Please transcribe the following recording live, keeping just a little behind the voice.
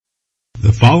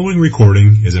The following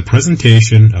recording is a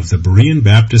presentation of the Berean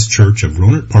Baptist Church of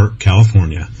Rohnert Park,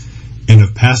 California, and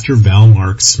of Pastor Val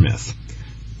Mark Smith.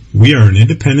 We are an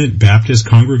independent Baptist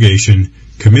congregation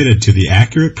committed to the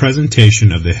accurate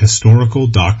presentation of the historical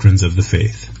doctrines of the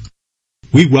faith.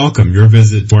 We welcome your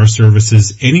visit to our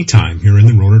services anytime here in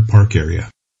the Rohnert Park area.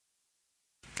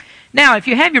 Now, if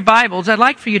you have your Bibles, I'd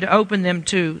like for you to open them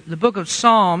to the book of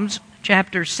Psalms,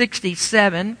 chapter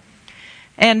 67.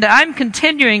 And I'm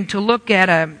continuing to look at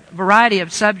a variety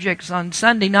of subjects on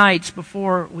Sunday nights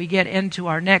before we get into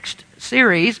our next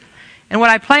series. And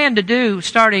what I plan to do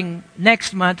starting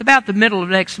next month, about the middle of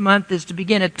next month, is to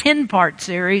begin a 10-part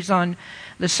series on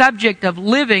the subject of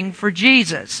living for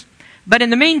Jesus. But in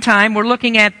the meantime, we're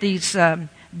looking at these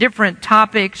different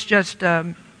topics, just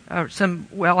some,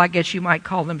 well, I guess you might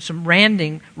call them some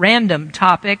random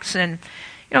topics. And,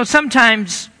 you know,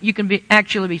 sometimes you can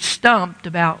actually be stumped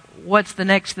about what's the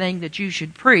next thing that you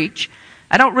should preach.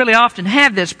 I don't really often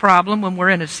have this problem when we're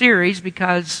in a series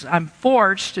because I'm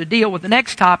forced to deal with the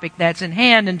next topic that's in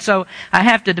hand, and so I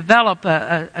have to develop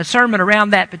a sermon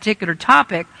around that particular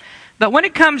topic. But when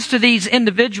it comes to these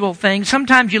individual things,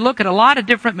 sometimes you look at a lot of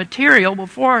different material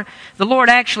before the Lord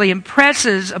actually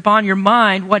impresses upon your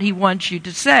mind what He wants you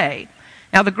to say.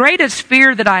 Now, the greatest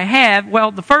fear that I have,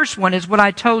 well, the first one is what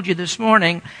I told you this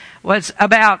morning, was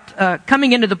about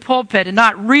coming into the pulpit and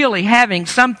not really having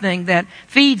something that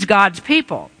feeds God's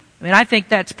people. I mean, I think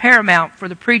that's paramount for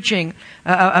the preaching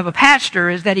of a pastor,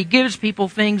 is that he gives people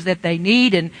things that they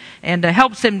need and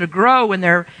helps them to grow in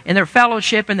their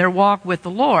fellowship and their walk with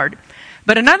the Lord.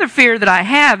 But another fear that I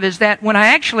have is that when I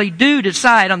actually do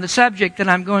decide on the subject that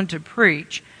I'm going to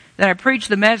preach, that I preach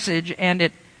the message and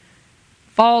it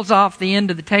falls off the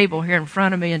end of the table here in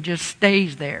front of me and just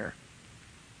stays there.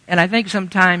 And I think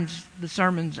sometimes the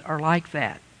sermons are like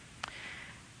that.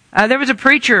 There was a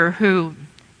preacher who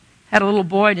had a little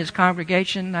boy in his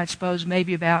congregation, I suppose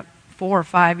maybe about 4 or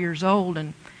 5 years old,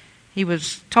 and he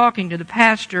was talking to the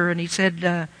pastor, and he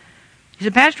said,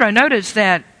 Pastor, I noticed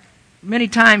that many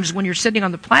times when you're sitting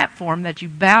on the platform that you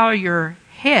bow your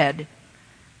head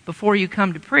before you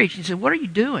come to preach. He said, what are you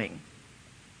doing?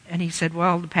 And he said,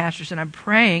 well, the pastor said, I'm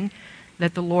praying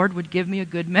that the Lord would give me a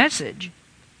good message.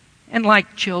 And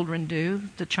like children do,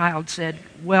 the child said,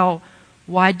 well,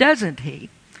 why doesn't he?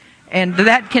 And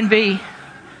that can be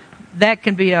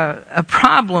a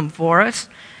problem for us.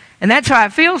 And that's how I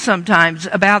feel sometimes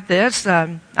about this.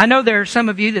 I know there are some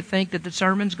of you that think that the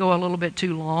sermons go a little bit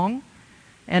too long.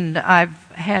 And I've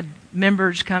had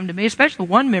members come to me, especially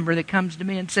one member that comes to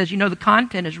me and says, you know, the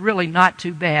content is really not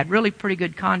too bad, really pretty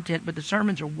good content, but the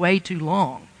sermons are way too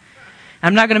long.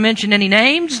 I'm not going to mention any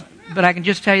names, but I can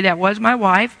just tell you that was my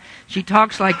wife. She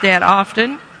talks like that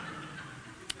often.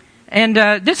 And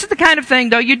this is the kind of thing,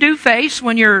 though, you do face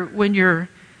when you're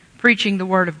preaching the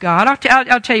Word of God.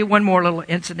 I'll tell you one more little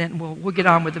incident, and we'll get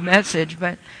on with the message.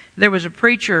 But there was a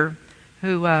preacher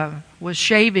who was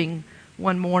shaving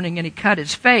one morning, and he cut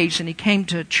his face, and he came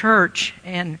to church,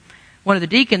 and one of the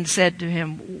deacons said to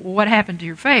him, what happened to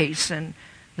your face? And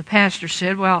the pastor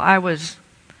said, well, I was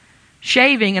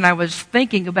shaving, and I was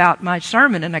thinking about my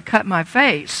sermon, and I cut my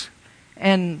face.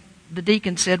 And the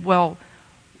deacon said, well,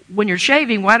 when you're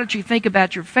shaving, why don't you think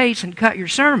about your face and cut your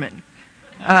sermon?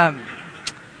 Well,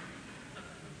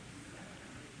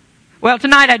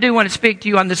 tonight I do want to speak to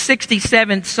you on the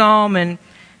 67th Psalm, and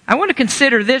I want to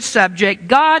consider this subject,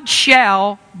 God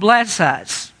shall bless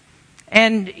us.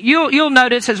 And you'll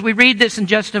notice as we read this in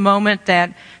just a moment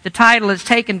that the title is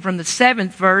taken from the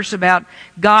 7th verse about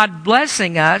God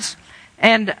blessing us.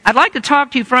 And I'd like to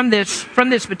talk to you from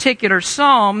this particular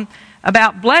psalm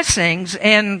about blessings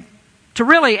and to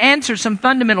really answer some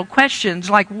fundamental questions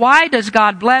like why does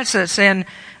God bless us and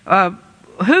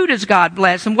who does God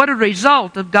bless and what are the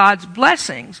result of God's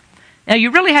blessings. Now,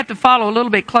 you really have to follow a little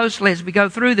bit closely as we go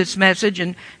through this message,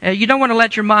 and you don't want to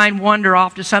let your mind wander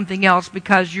off to something else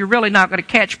because you're really not going to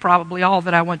catch probably all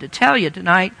that I want to tell you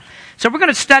tonight. So we're going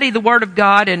to study the Word of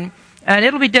God, and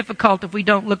it'll be difficult if we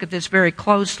don't look at this very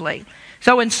closely.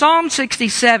 So in Psalm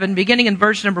 67, beginning in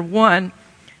verse number 1,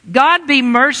 God be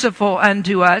merciful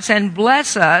unto us and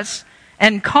bless us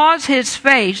and cause His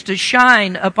face to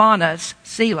shine upon us,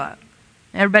 Selah.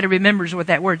 Everybody remembers what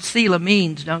that word Selah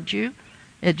means, don't you?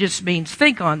 It just means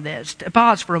think on this.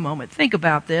 Pause for a moment. Think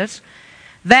about this.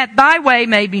 That thy way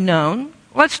may be known.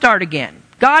 Let's start again.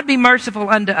 God be merciful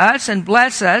unto us and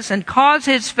bless us and cause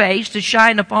His face to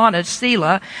shine upon us,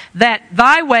 Selah, that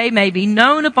thy way may be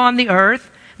known upon the earth,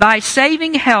 thy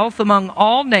saving health among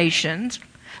all nations.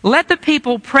 Let the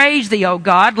people praise thee, O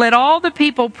God. Let all the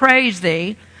people praise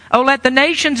thee. O let the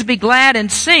nations be glad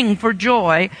and sing for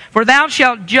joy, for thou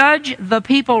shalt judge the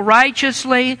people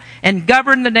righteously and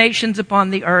govern the nations upon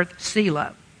the earth.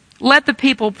 Selah. Let the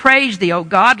people praise thee, O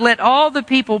God. Let all the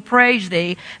people praise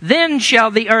thee. Then shall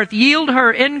the earth yield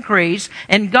her increase,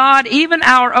 and God, even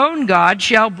our own God,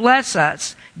 shall bless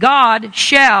us. God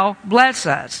shall bless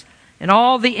us, and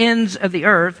all the ends of the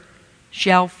earth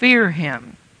shall fear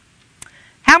him.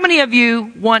 How many of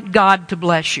you want God to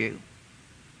bless you?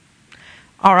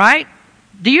 All right.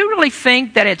 Do you really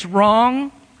think that it's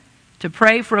wrong to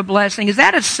pray for a blessing? Is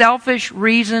that a selfish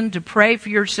reason to pray for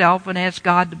yourself and ask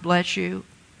God to bless you?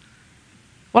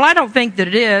 Well, I don't think that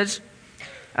it is.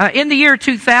 In the year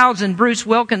 2000, Bruce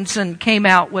Wilkinson came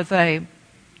out with a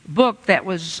book that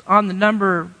was the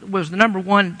number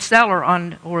one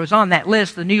seller was on that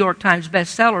list, the New York Times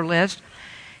bestseller list.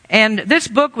 And this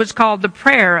book was called The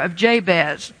Prayer of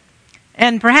Jabez.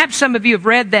 And perhaps some of you have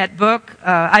read that book.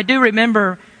 I do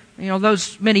remember,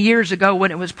 those many years ago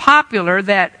when it was popular,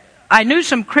 that I knew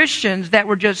some Christians that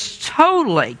were just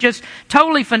totally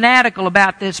fanatical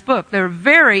about this book. They were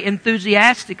very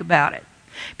enthusiastic about it.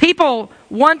 People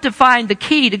want to find the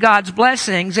key to God's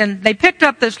blessings, and they picked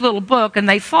up this little book and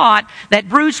they thought that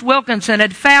Bruce Wilkinson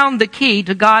had found the key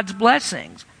to God's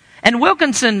blessings. And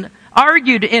Wilkinson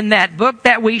argued in that book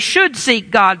that we should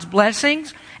seek God's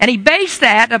blessings, and he based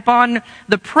that upon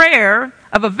the prayer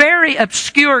of a very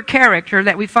obscure character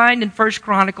that we find in 1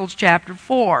 Chronicles chapter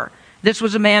 4. This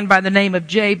was a man by the name of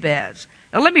Jabez.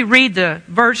 Now let me read the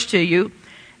verse to you.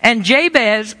 And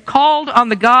Jabez called on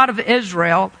the God of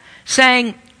Israel,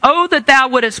 saying, "Oh, that thou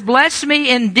wouldest bless me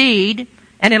indeed,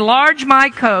 and enlarge my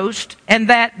coast, and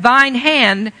that thine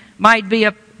hand might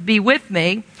be with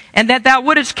me, and that thou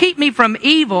wouldest keep me from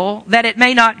evil, that it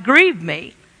may not grieve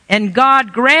me." And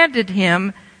God granted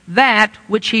him that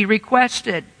which he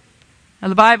requested. Now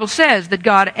the Bible says that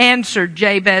God answered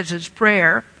Jabez's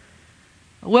prayer.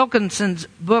 Wilkinson's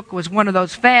book was one of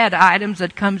those fad items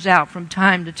that comes out from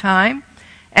time to time.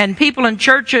 And people in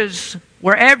churches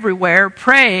were everywhere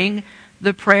praying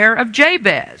the prayer of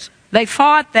Jabez. They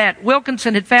thought that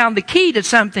Wilkinson had found the key to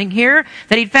something here,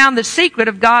 that he'd found the secret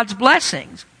of God's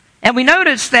blessings. And we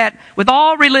notice that with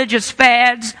all religious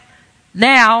fads,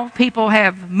 now people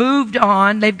have moved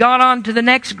on. They've gone on to the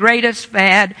next greatest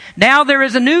fad. Now there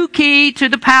is a new key to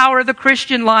the power of the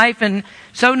Christian life, and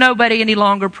so nobody any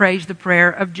longer prays the prayer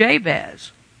of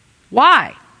Jabez.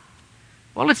 Why?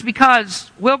 Well, it's because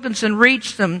Wilkinson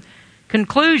reached some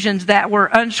conclusions that were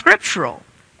unscriptural.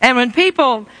 And when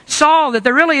people saw that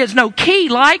there really is no key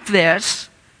like this,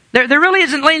 there really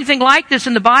isn't anything like this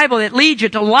in the Bible that leads you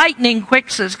to lightning quick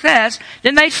success,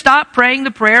 then they stopped praying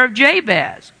the prayer of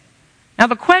Jabez. Now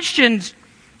the questions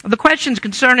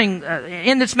concerning,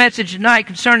 in this message tonight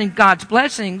concerning God's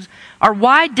blessings are,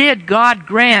 why did God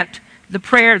grant the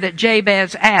prayer that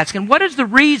Jabez asked? And what is the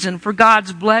reason for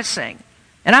God's blessing?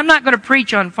 And I'm not going to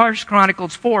preach on 1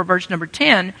 Chronicles 4, verse number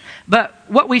 10, but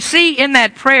what we see in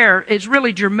that prayer is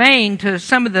really germane to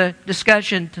some of the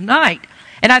discussion tonight.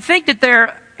 And I think that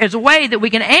there is a way that we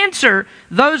can answer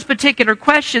those particular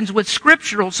questions with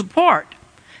scriptural support.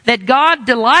 That God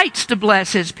delights to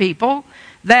bless his people,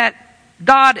 that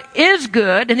God is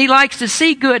good, and he likes to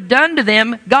see good done to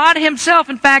them. God himself,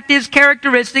 in fact, is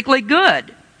characteristically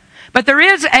good. But there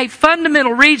is a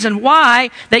fundamental reason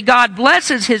why that God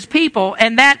blesses his people,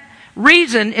 and that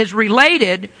reason is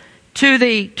related to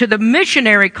the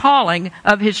missionary calling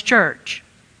of his church.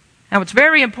 Now, it's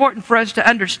very important for us to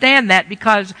understand that,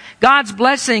 because God's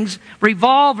blessings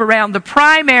revolve around the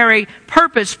primary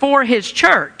purpose for his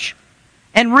church.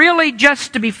 And really,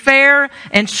 just to be fair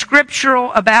and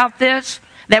scriptural about this,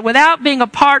 that without being a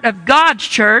part of God's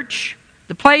church,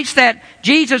 the place that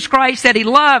Jesus Christ said he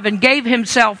loved and gave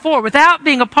himself for, without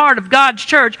being a part of God's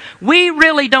church, we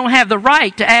really don't have the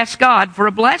right to ask God for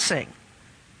a blessing.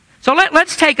 So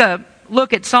let's take a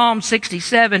look at Psalm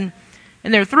 67,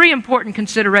 and there are three important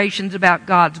considerations about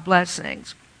God's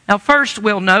blessings. Now first,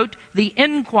 we'll note the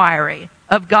inquiry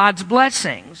of God's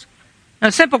blessings. Now,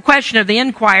 a simple question of the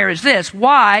inquiry is this: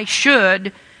 why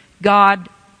should God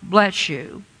bless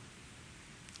you?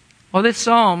 Well, this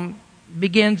psalm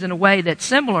begins in a way that's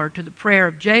similar to the prayer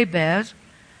of Jabez,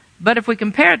 but if we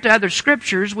compare it to other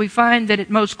scriptures, we find that it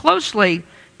most closely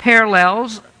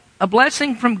parallels a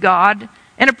blessing from God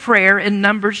and a prayer in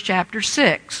Numbers chapter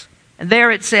 6. And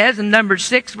there it says in Numbers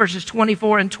 6, verses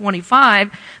 24 and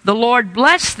 25, "The Lord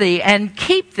bless thee and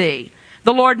keep thee.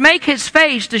 The Lord make his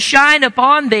face to shine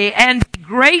upon thee and be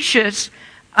gracious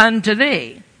unto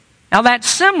thee." Now that's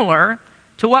similar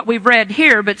to what we've read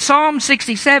here, but Psalm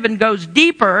 67 goes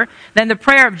deeper than the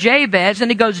prayer of Jabez, and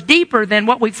it goes deeper than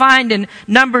what we find in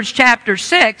Numbers chapter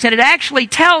 6, and it actually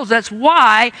tells us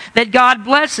why that God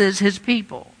blesses His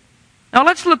people. Now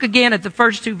let's look again at the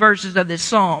first two verses of this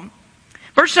psalm.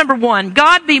 Verse number 1,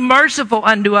 God be merciful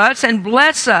unto us and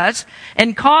bless us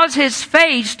and cause His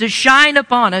face to shine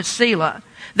upon us, Selah,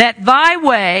 that Thy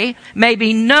way may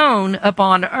be known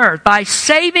upon earth, Thy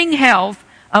saving health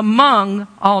among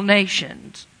all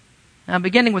nations. Now,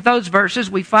 beginning with those verses,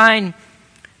 we find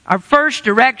our first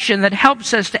direction that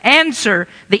helps us to answer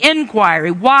the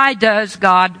inquiry, why does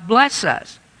God bless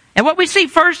us? And what we see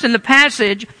first in the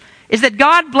passage is that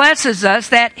God blesses us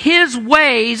that His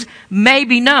ways may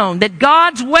be known, that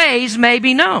God's ways may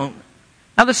be known.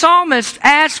 Now, the psalmist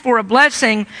asks for a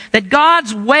blessing that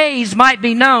God's ways might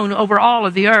be known over all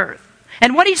of the earth.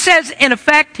 And what he says in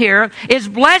effect here is,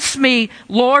 bless me,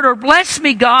 Lord, or bless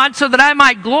me, God, so that I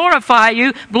might glorify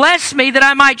you. Bless me that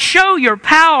I might show your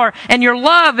power and your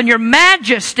love and your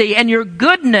majesty and your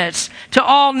goodness to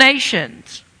all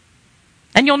nations.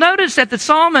 And you'll notice that the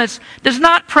psalmist does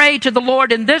not pray to the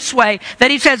Lord in this way, that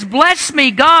he says, bless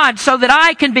me, God, so that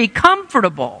I can be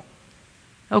comfortable.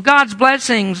 Oh, God's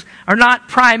blessings are not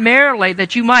primarily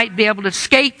that you might be able to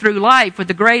skate through life with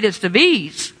the greatest of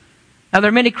ease. Now, there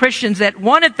are many Christians that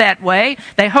want it that way.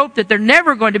 They hope that they're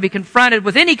never going to be confronted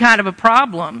with any kind of a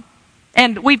problem.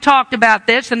 And we've talked about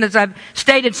this, and as I've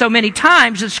stated so many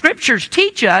times, the Scriptures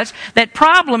teach us that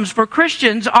problems for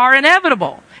Christians are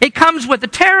inevitable. It comes with the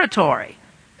territory.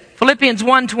 Philippians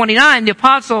 1:29, the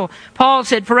Apostle Paul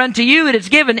said, for unto you it is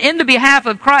given in the behalf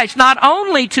of Christ not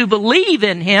only to believe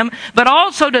in Him, but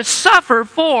also to suffer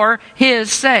for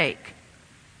His sake.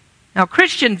 Now,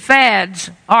 Christian fads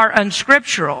are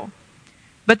unscriptural.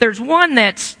 But there's one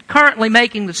that's currently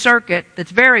making the circuit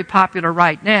that's very popular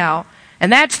right now,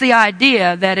 and that's the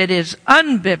idea that it is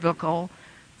unbiblical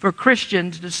for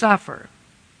Christians to suffer.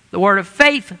 The Word of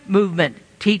Faith movement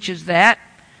teaches that.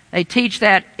 They teach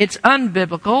that it's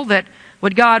unbiblical, that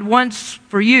what God wants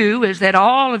for you is that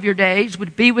all of your days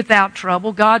would be without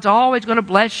trouble. God's always going to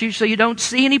bless you so you don't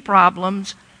see any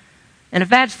problems. And if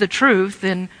that's the truth,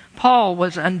 then Paul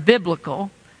was unbiblical,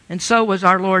 and so was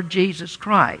our Lord Jesus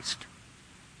Christ.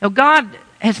 Now, God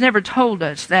has never told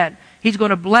us that He's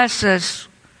going to bless us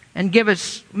and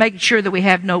make sure that we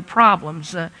have no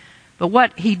problems. But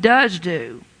what He does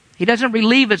do, He doesn't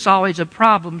relieve us always of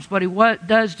problems. But He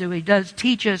does do, He does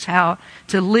teach us how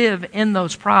to live in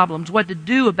those problems, what to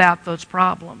do about those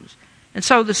problems. And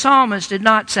so the psalmist did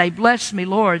not say, bless me,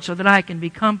 Lord, so that I can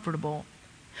be comfortable.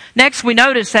 Next, we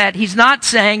notice that he's not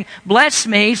saying, bless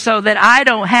me so that I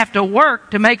don't have to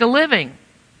work to make a living.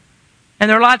 And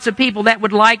there are lots of people that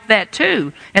would like that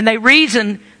too.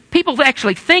 And people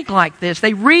actually think like this.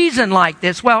 They reason like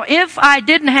this. Well, if I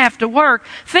didn't have to work,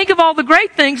 think of all the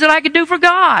great things that I could do for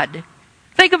God.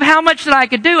 Think of how much that I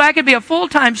could do. I could be a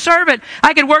full-time servant.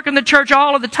 I could work in the church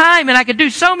all of the time, and I could do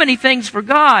so many things for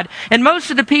God. And most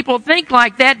of the people think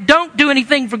like that don't do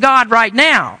anything for God right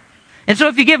now. And so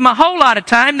if you give them a whole lot of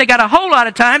time, they got a whole lot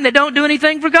of time, they don't do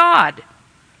anything for God.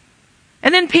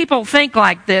 And then people think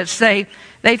like this.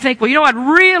 They think, well, I'd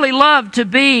really love to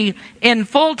be in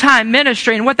full-time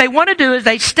ministry. And what they want to do is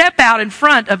they step out in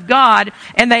front of God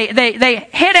and they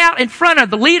head out in front of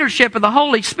the leadership of the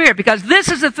Holy Spirit because this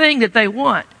is the thing that they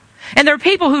want. And there are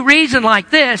people who reason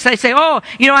like this. They say,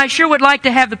 I sure would like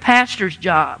to have the pastor's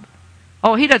job.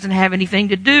 Oh, he doesn't have anything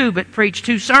to do but preach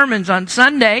 2 sermons on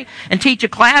Sunday and teach a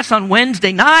class on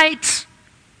Wednesday nights.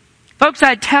 Folks,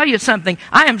 I tell you something.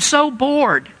 I am so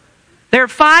bored. There are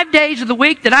 5 days of the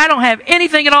week that I don't have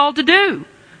anything at all to do.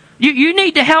 You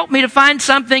need to help me to find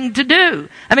something to do.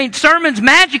 I mean, sermons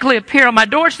magically appear on my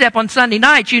doorstep on Sunday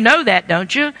nights. You know that,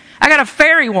 don't you? I got a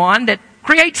fairy wand that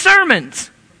creates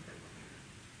sermons.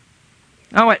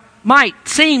 Oh, it might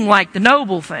seem like the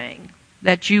noble thing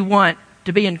that you want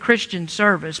to be in Christian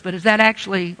service, but is that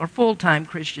actually, or full-time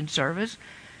Christian service,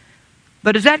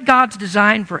 but is that God's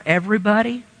design for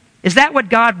everybody? Is that what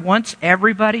God wants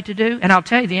everybody to do? And I'll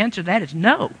tell you the answer to that is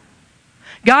no.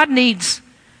 God needs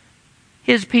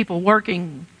His people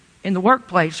working in the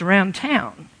workplace around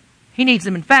town. He needs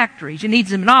them in factories. He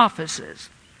needs them in offices.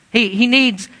 He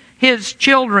needs His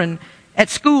children at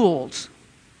schools.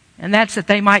 And that's that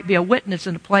they might be a witness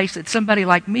in a place that somebody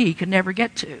like me could never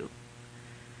get to.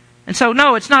 And so,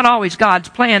 no, it's not always God's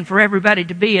plan for everybody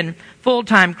to be in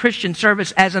full-time Christian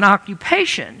service as an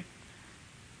occupation.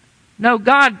 No,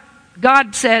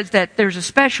 God says that there's a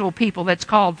special people that's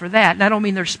called for that. And I don't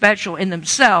mean they're special in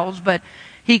themselves, but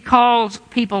He calls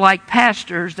people like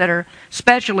pastors that are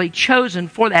specially chosen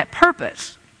for that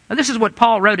purpose. Now, this is what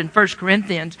Paul wrote in 1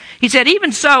 Corinthians. He said,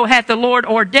 even so hath the Lord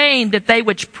ordained that they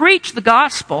which preach the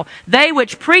gospel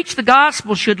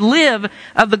should live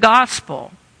of the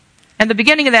gospel. And the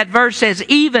beginning of that verse says,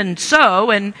 even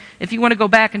so, and if you want to go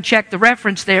back and check the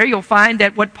reference there, you'll find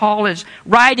that what Paul is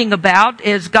writing about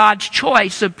is God's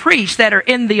choice of priests that are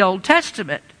in the Old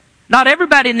Testament. Not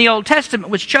everybody in the Old Testament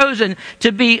was chosen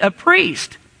to be a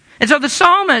priest. And so the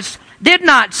psalmist did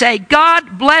not say,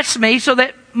 God bless me so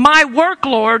that my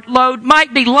workload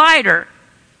might be lighter.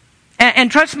 And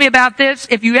trust me about this,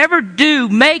 if you ever do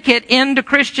make it into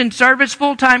Christian service,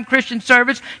 full-time Christian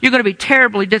service, you're going to be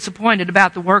terribly disappointed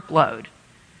about the workload.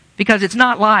 Because it's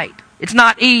not light. It's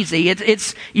not easy.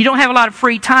 You don't have a lot of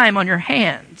free time on your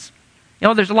hands. You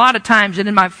know, there's a lot of times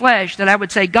in my flesh that I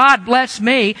would say, God bless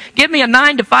me, give me a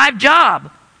 9-to-5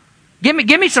 job. Give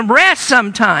me some rest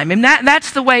sometime. And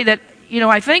that's the way that,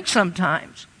 I think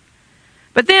sometimes.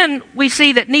 But then we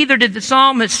see that neither did the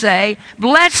psalmist say,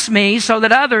 bless me so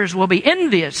that others will be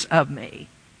envious of me.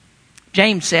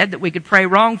 James said that we could pray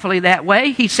wrongfully that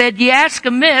way. He said, ye ask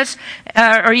amiss,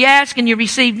 or ye ask and ye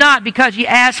receive not, because ye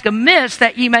ask amiss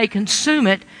that ye may consume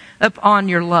it upon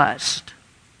your lust.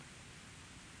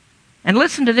 And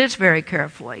listen to this very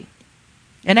carefully.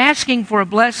 In asking for a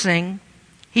blessing,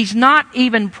 he's not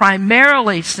even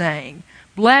primarily saying,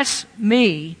 bless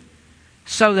me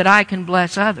so that I can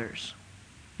bless others.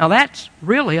 Now that's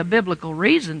really a biblical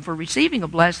reason for receiving a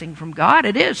blessing from God.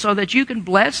 It is so that you can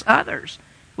bless others.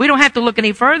 We don't have to look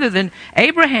any further than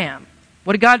Abraham.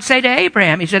 What did God say to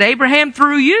Abraham? He said, Abraham,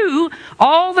 through you,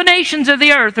 all the nations of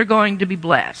the earth are going to be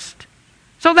blessed.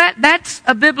 So that's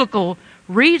a biblical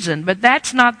reason, but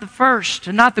that's not the first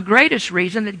and not the greatest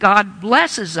reason that God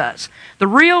blesses us. The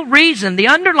real reason, the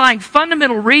underlying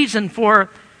fundamental reason for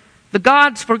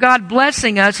God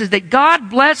blessing us is that God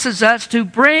blesses us to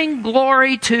bring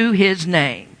glory to His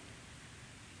name.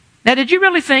 Now, did you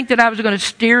really think that I was going to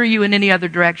steer you in any other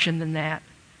direction than that?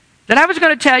 That I was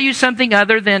going to tell you something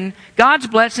other than God's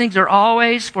blessings are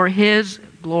always for His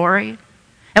glory?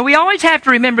 And we always have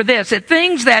to remember this, that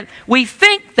things that we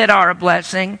think that are a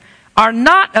blessing are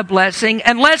not a blessing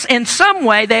unless in some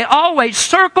way they always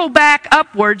circle back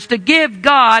upwards to give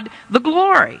God the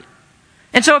glory.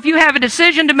 And so if you have a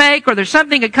decision to make or there's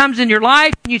something that comes in your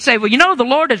life and you say, well, the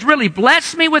Lord has really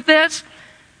blessed me with this.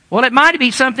 Well, it might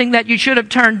be something that you should have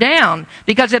turned down,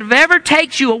 because if it ever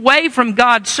takes you away from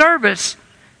God's service,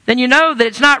 then you know that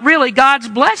it's not really God's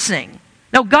blessing.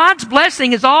 No, God's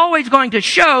blessing is always going to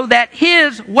show that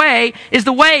His way is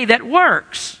the way that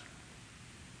works.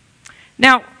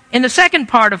 Now, in the second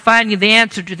part of finding the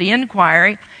answer to the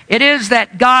inquiry, it is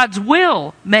that God's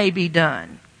will may be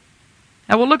done.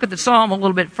 Now we'll look at the psalm a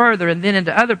little bit further and then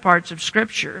into other parts of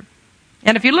Scripture.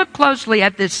 And if you look closely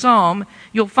at this psalm,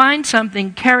 you'll find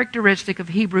something characteristic of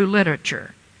Hebrew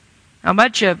literature. Now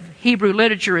much of Hebrew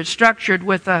literature is structured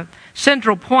with a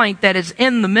central point that is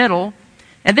in the middle,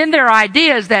 and then there are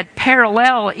ideas that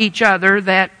parallel each other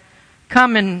that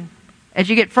come in as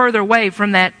you get further away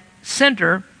from that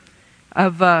center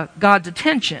of God's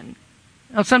attention.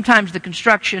 Now sometimes the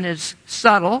construction is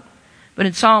subtle, but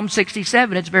in Psalm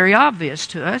 67, it's very obvious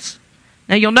to us.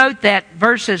 Now you'll note that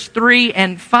verses 3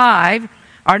 and 5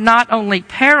 are not only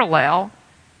parallel,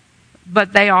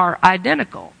 but they are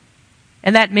identical.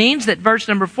 And that means that verse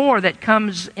number 4 that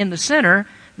comes in the center,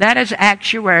 that is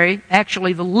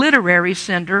actually the literary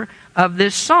center of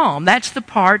this psalm. That's the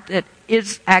part that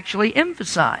is actually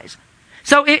emphasized.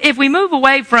 So if we move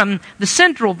away from the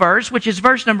central verse, which is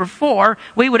verse number 4,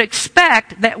 we would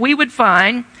expect that we would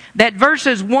find that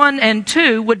verses 1 and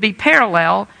 2 would be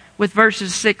parallel with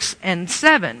verses 6 and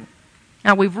 7.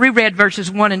 Now we've reread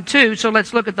verses 1 and 2, so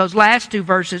let's look at those last two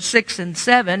verses, 6 and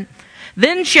 7.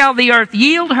 Then shall the earth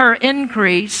yield her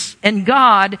increase, and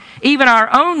God, even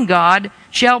our own God,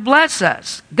 shall bless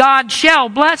us. God shall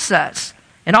bless us,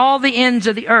 and all the ends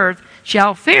of the earth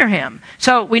shall fear Him.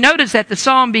 So we notice that the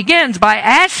psalm begins by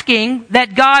asking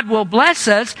that God will bless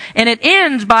us, and it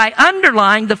ends by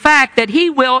underlying the fact that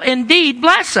He will indeed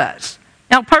bless us.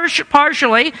 Now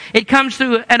partially it comes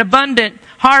through an abundant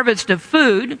harvest of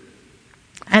food,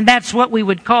 and that's what we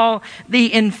would call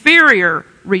the inferior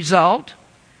result.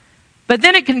 But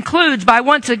then it concludes by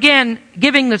once again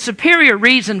giving the superior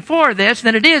reason for this,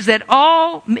 and it is that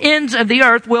all ends of the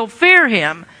earth will fear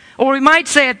Him. Or we might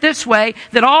say it this way,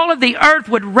 that all of the earth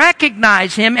would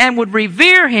recognize Him and would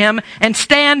revere Him and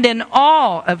stand in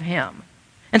awe of Him.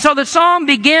 And so the psalm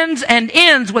begins and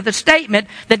ends with a statement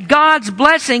that God's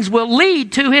blessings will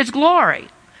lead to His glory.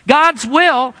 God's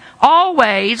will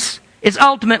always is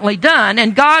ultimately done,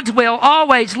 and God's will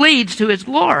always leads to His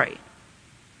glory.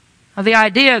 Now, the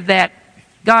idea that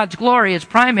God's glory is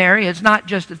primary. It's not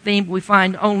just a theme we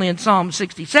find only in Psalm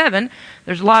 67.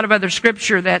 There's a lot of other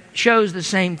scripture that shows the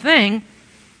same thing.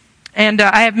 And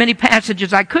I have many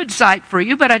passages I could cite for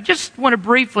you, but I just want to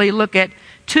briefly look at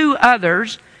two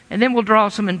others, and then we'll draw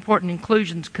some important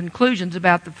conclusions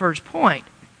about the first point.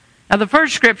 Now, the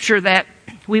first scripture that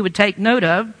we would take note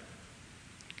of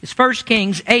is 1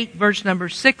 Kings 8, verse number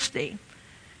 60.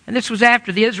 And this was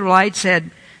after the Israelites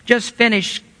had just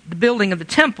finished the building of the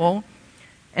temple,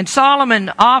 and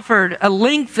Solomon offered a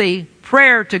lengthy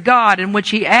prayer to God in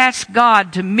which he asked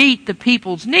God to meet the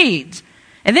people's needs.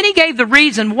 And then he gave the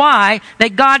reason why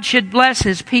that God should bless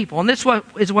his people. And this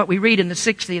is what we read in the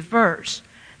 60th verse.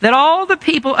 That all the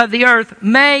people of the earth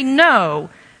may know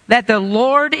that the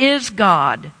Lord is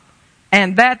God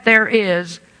and that there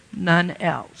is none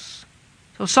else.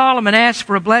 So Solomon asked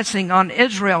for a blessing on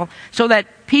Israel so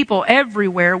that people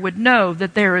everywhere would know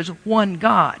that there is one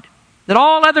God. That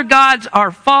all other gods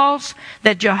are false,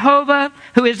 that Jehovah,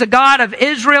 who is the God of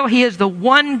Israel, he is the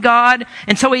one God.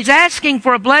 And so he's asking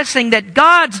for a blessing that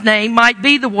God's name might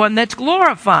be the one that's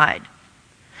glorified.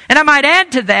 And I might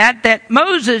add to that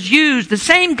Moses used the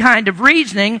same kind of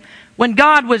reasoning when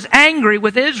God was angry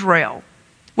with Israel.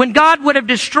 When God would have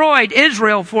destroyed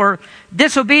Israel for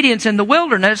disobedience in the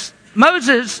wilderness,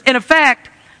 Moses, in effect,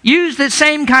 used the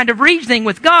same kind of reasoning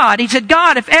with God. He said,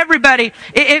 God,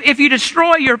 if you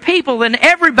destroy your people, then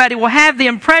everybody will have the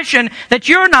impression that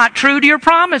you're not true to your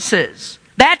promises.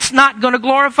 That's not going to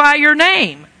glorify your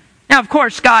name. Now, of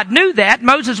course, God knew that.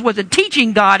 Moses wasn't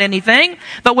teaching God anything.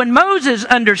 But when Moses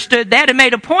understood that and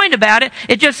made a point about it,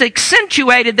 it just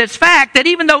accentuated this fact that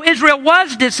even though Israel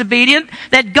was disobedient,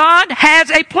 that God has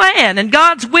a plan. And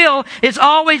God's will is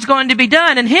always going to be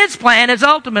done. And his plan is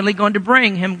ultimately going to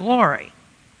bring him glory.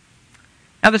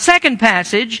 Now, the second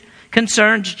passage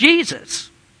concerns Jesus,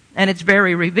 and it's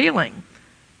very revealing.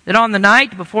 That on the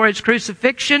night before his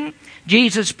crucifixion,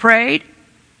 Jesus prayed,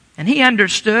 and he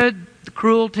understood the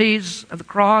cruelties of the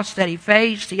cross that he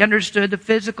faced. He understood the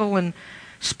physical and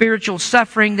spiritual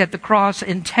suffering that the cross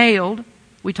entailed.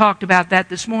 We talked about that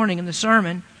this morning in the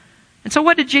sermon. And so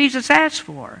what did Jesus ask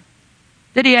for?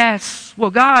 Did he ask,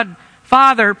 well, God,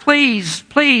 Father, please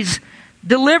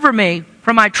deliver me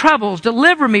from my troubles.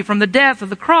 Deliver me from the death of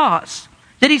the cross.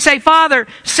 Did he say, Father,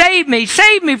 save me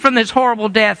from this horrible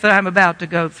death that I'm about to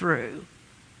go through?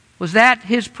 Was that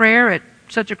his prayer at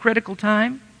such a critical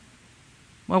time?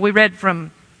 Well, we read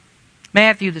from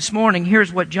Matthew this morning.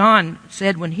 Here's what John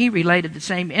said when he related the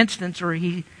same instance, or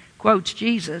he quotes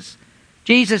Jesus.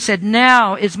 Jesus said,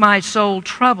 now is my soul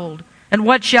troubled. And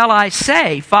what shall I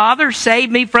say? Father,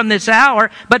 save me from this hour.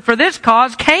 But for this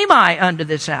cause came I unto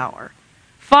this hour.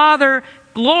 Father,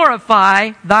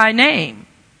 glorify thy name.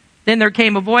 Then there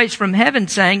came a voice from heaven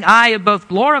saying, I have both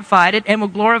glorified it and will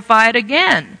glorify it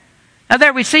again. Now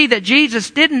there we see that Jesus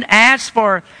didn't ask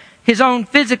for his own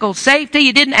physical safety.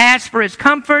 He didn't ask for his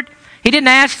comfort. He didn't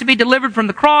ask to be delivered from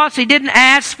the cross. He didn't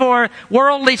ask for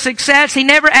worldly success. He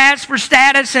never asked for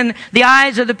status in the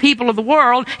eyes of the people of the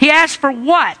world. He asked for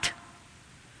what?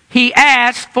 He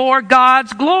asked for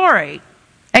God's glory.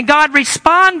 And God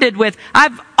responded with,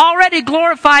 I've already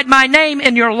glorified my name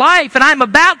in your life, and I'm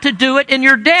about to do it in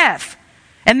your death.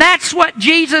 And that's what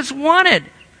Jesus wanted.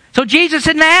 So Jesus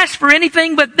didn't ask for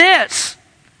anything but this.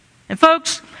 And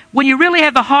folks, when you really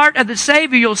have the heart of the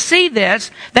Savior, you'll see this,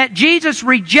 that Jesus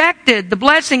rejected the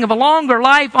blessing of a longer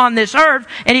life on this earth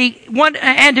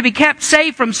and to be kept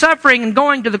safe from suffering and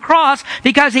going to the cross,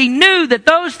 because he knew that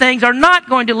those things are not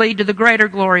going to lead to the greater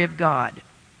glory of God.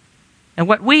 And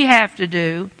what we have to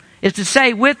do is to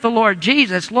say with the Lord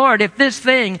Jesus, Lord, if this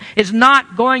thing is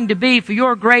not going to be for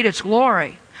your greatest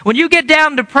glory, when you get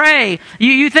down to pray,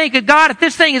 you think of God, if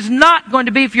this thing is not going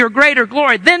to be for your greater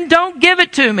glory, then don't give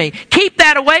it to me. Keep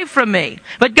that away from me.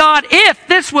 But God, if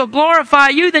this will glorify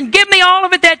you, then give me all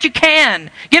of it that you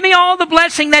can. Give me all the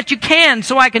blessing that you can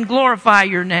so I can glorify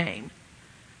your name.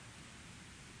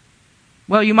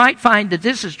 Well, you might find that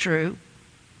this is true,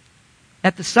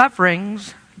 that the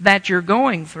sufferings that you're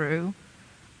going through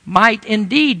might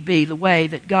indeed be the way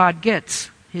that God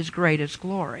gets his greatest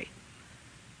glory.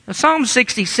 Now, Psalm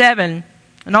 67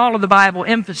 and all of the Bible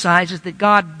emphasizes that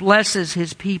God blesses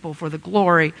his people for the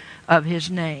glory of his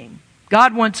name.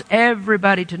 God wants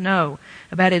everybody to know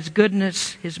about his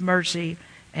goodness, his mercy,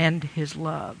 and his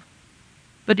love.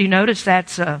 But do you notice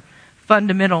that's a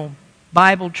fundamental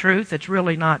Bible truth that's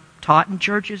really not taught in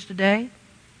churches today?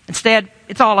 Instead,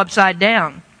 it's all upside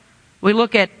down. We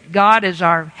look at God as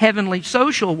our heavenly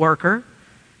social worker.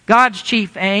 God's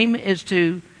chief aim is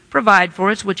to provide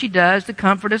for us, which he does, to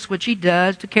comfort us, which he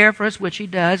does, to care for us, which he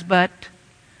does, but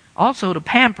also to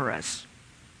pamper us.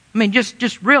 I mean, just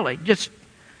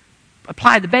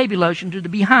apply the baby lotion to the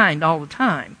behind all the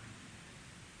time.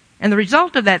 And the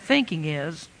result of that thinking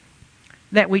is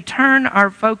that we turn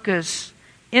our focus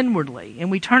inwardly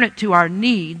and we turn it to our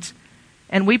needs,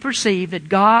 and we perceive that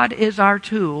God is our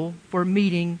tool for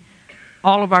meeting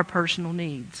all of our personal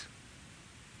needs.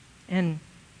 And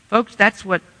folks, that's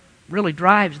what really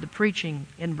drives the preaching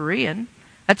in Berean.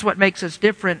 That's what makes us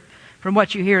different from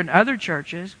what you hear in other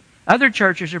churches. Other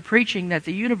churches are preaching that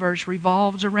the universe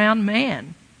revolves around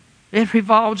man. It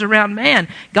revolves around man.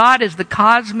 God is the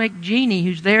cosmic genie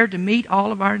who's there to meet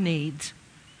all of our needs.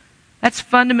 That's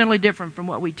fundamentally different from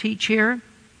what we teach here.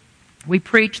 We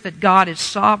preach that God is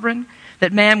sovereign,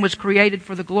 that man was created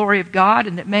for the glory of God,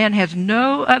 and that man has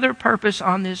no other purpose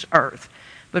on this earth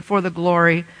but for the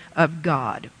glory of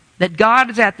God. That God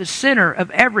is at the center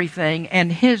of everything,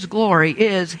 and His glory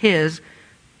is His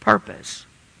purpose.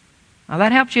 Now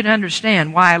that helps you to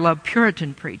understand why I love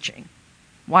Puritan preaching,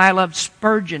 why I love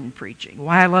Spurgeon preaching,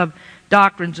 why I love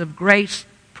doctrines of grace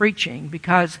preaching,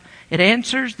 because it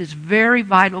answers this very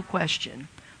vital question: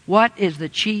 what is the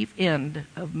chief end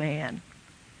of man?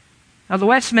 Now the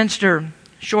Westminster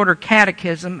Shorter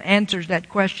Catechism answers that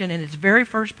question in its very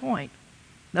first point.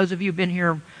 Those of you who have been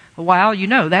here a while, you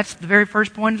know that's the very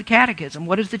first point of the Catechism.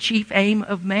 What is the chief aim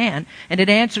of man? And it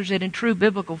answers it in true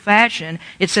biblical fashion.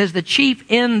 It says the chief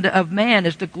end of man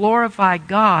is to glorify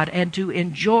God and to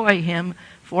enjoy Him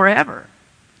forever.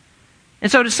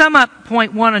 And so to sum up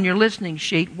point 1 on your listening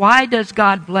sheet, why does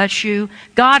God bless you?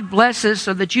 God blesses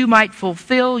so that you might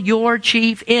fulfill your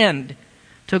chief end,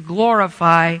 to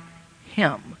glorify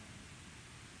Him.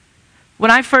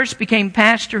 When I first became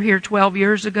pastor here 12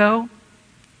 years ago,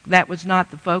 that was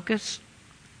not the focus.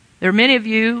 There are many of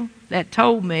you that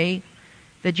told me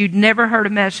that you'd never heard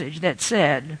a message that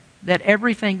said that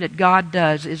everything that God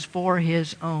does is for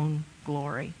His own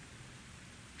glory.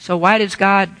 So what is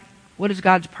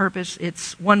God's purpose?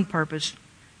 It's one purpose,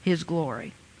 His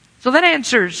glory. So that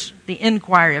answers the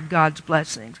inquiry of God's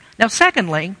blessings. Now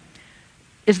secondly,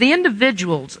 is the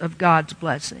individuals of God's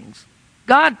blessings.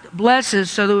 God blesses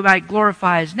so that we might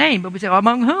glorify His name, but we say, well,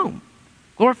 among whom?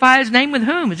 Glorify His name with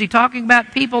whom? Is He talking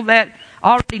about people that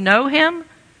already know Him?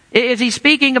 Is He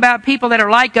speaking about people that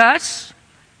are like us?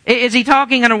 Is He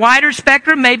talking on a wider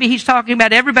spectrum? Maybe He's talking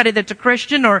about everybody that's a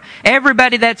Christian, or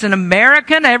everybody that's an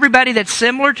American, everybody that's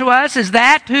similar to us. Is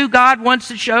that who God wants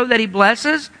to show that He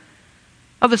blesses?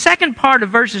 Well, the second part of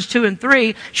verses 2 and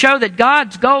 3 show that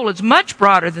God's goal is much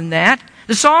broader than that.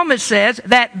 The psalmist says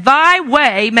that Thy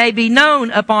way may be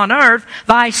known upon earth,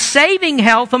 Thy saving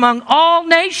health among all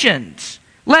nations.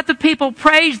 Let the people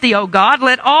praise Thee, O God.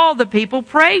 Let all the people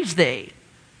praise Thee.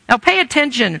 Now pay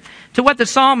attention to what the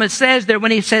psalmist says there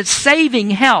when he says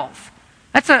saving health.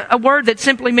 That's a word that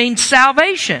simply means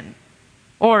salvation.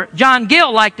 Or John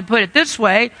Gill liked to put it this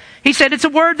way. He said it's a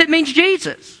word that means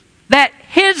Jesus. That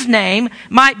His name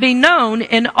might be known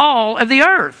in all of the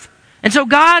earth. And so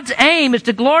God's aim is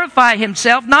to glorify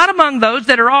Himself, not among those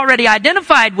that are already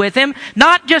identified with Him,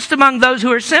 not just among those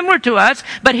who are similar to us,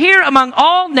 but here among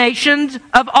all nations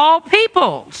of all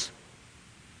peoples.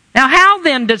 Now how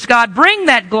then does God bring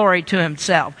that glory to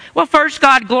Himself? Well, first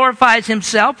God glorifies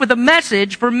Himself with a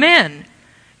message for men.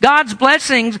 God's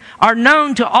blessings are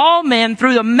known to all men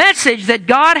through the message that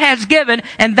God has given,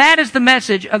 and that is the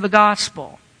message of the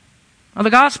gospel. Now, the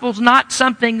gospel is not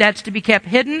something that's to be kept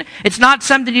hidden. It's not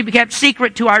something to be kept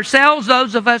secret to ourselves,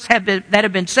 those of us that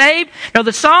have been saved. No,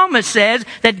 the psalmist says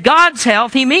that God's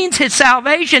health, He means His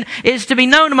salvation, is to be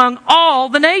known among all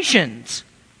the nations.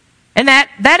 And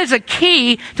that is a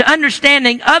key to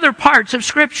understanding other parts of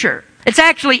Scripture. It's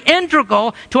actually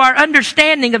integral to our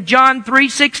understanding of John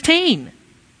 3:16.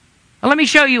 Well, let me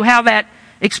show you how that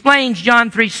explains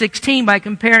John 3:16 by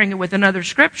comparing it with another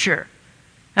Scripture.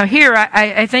 Now here,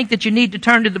 I think that you need to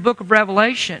turn to the book of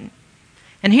Revelation.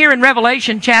 And here in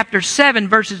Revelation chapter 7,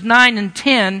 verses 9 and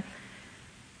 10,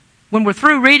 when we're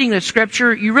through reading the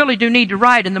Scripture, you really do need to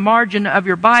write in the margin of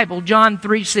your Bible, John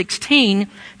 3:16,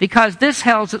 because this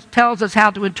tells us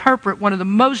how to interpret one of the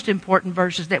most important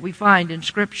verses that we find in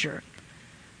Scripture.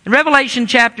 In Revelation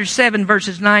chapter 7,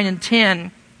 verses 9 and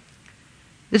 10,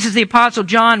 this is the Apostle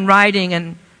John writing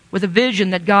and with a vision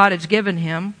that God has given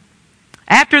him.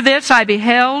 After this I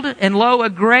beheld, and lo, a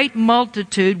great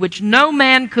multitude, which no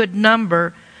man could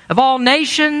number, of all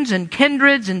nations and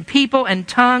kindreds and people and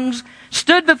tongues,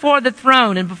 stood before the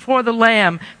throne and before the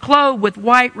Lamb, clothed with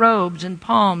white robes and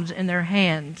palms in their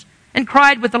hands, and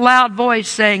cried with a loud voice,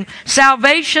 saying,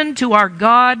 Salvation to our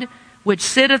God, which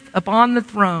sitteth upon the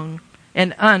throne,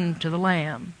 and unto the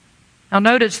Lamb. Now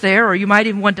notice there, or you might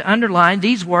even want to underline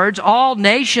these words, all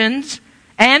nations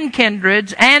and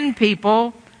kindreds and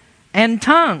people and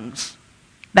tongues.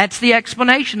 That's the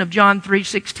explanation of John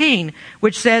 3:16,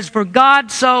 which says, "For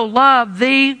God so loved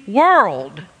the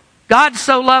world." God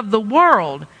so loved the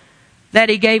world that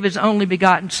He gave His only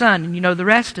begotten Son. And you know the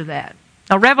rest of that.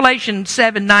 Now, Revelation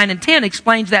 7, 9, and 10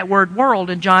 explains that word world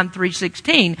in John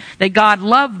 3:16, that God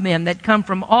loved men that come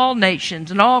from all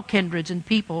nations and all kindreds and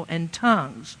people and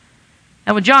tongues.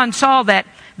 And when John saw that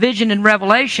vision in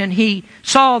Revelation, he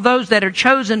saw those that are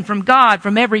chosen from God,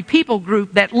 from every people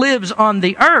group that lives on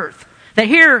the earth. That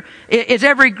here is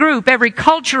every group, every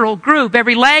cultural group,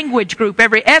 every language group,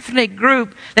 every ethnic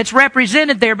group that's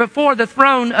represented there before the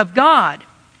throne of God.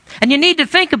 And you need to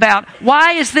think about,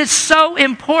 why is this so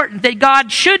important that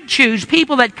God should choose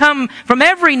people that come from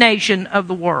every nation of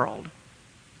the world?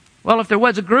 Well, if there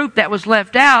was a group that was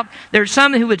left out, there's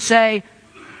some who would say,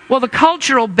 well, the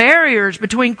cultural barriers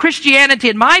between Christianity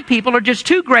and my people are just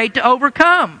too great to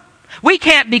overcome. We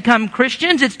can't become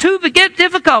Christians. It's too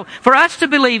difficult for us to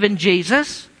believe in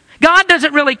Jesus. God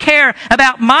doesn't really care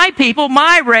about my people,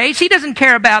 my race. He doesn't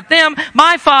care about them.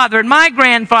 My father and my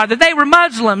grandfather, they were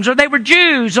Muslims, or they were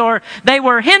Jews, or they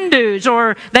were Hindus,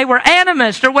 or they were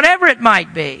animists, or whatever it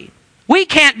might be. We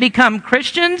can't become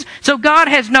Christians, so God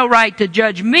has no right to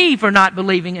judge me for not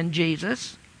believing in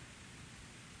Jesus.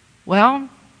 Well,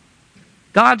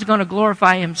 God's going to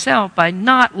glorify Himself by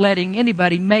not letting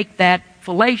anybody make that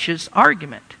fallacious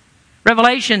argument.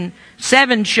 Revelation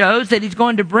 7 shows that He's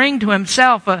going to bring to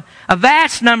Himself a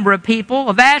vast number of people,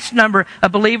 a vast number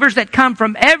of believers that come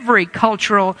from every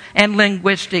cultural and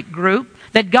linguistic group,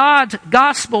 that God's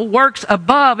gospel works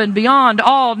above and beyond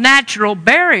all natural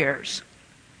barriers.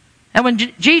 And when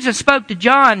Jesus spoke to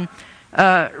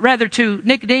to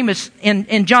Nicodemus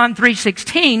in John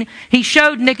 3:16, He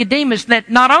showed Nicodemus that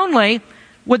not only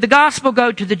would the gospel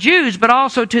go to the Jews, but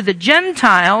also to the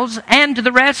Gentiles and to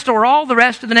the rest, or all the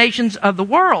rest of the nations of the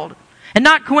world. And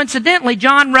not coincidentally,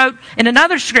 John wrote in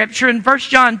another scripture in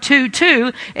 1 John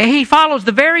 2:2, he follows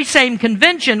the very same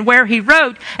convention where he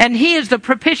wrote, "And He is the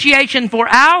propitiation for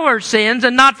our sins,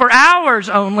 and not for ours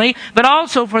only, but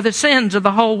also for the sins of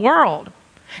the whole world."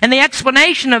 And the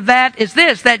explanation of that is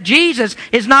this, that Jesus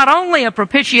is not only a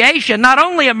propitiation, not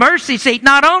only a mercy seat,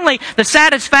 not only the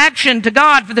satisfaction to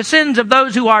God for the sins of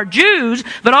those who are Jews,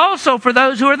 but also for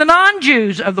those who are the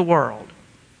non-Jews of the world.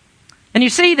 And you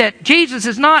see that Jesus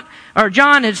is not, or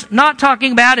John is not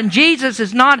talking about, and Jesus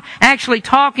is not actually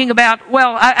talking about,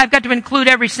 well, I've got to include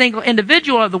every single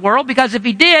individual of the world, because if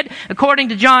He did, according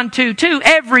to John 2:2,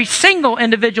 every single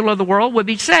individual of the world would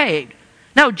be saved.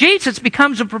 No, Jesus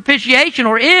becomes a propitiation,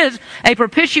 or is a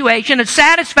propitiation, a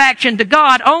satisfaction to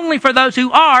God only for those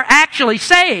who are actually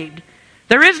saved.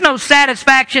 There is no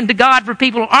satisfaction to God for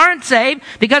people who aren't saved,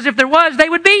 because if there was, they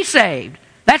would be saved.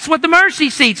 That's what the mercy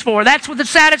seat's for. That's what the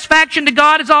satisfaction to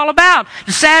God is all about,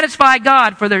 to satisfy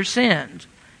God for their sins.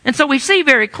 And so we see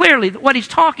very clearly that what He's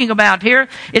talking about here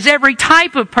is every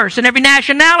type of person, every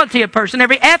nationality of person,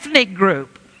 every ethnic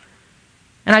group.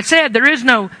 And I said there is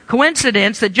no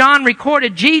coincidence that John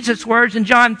recorded Jesus' words in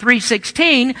John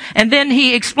 3:16, and then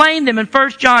he explained them in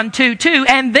 1 John 2:2,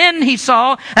 and then he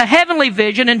saw a heavenly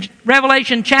vision in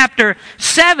Revelation chapter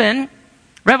 7,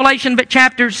 Revelation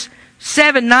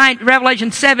 7,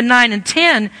 9, and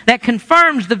 10 that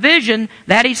confirms the vision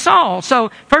that he saw.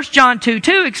 So 1 John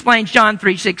 2:2 explains John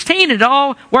 3:16. It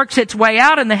all works its way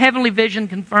out in the heavenly vision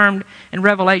confirmed in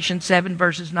Revelation 7,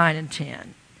 verses 9 and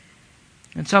 10.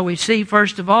 And so we see,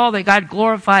 first of all, that God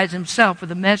glorifies Himself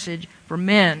with a message for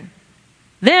men.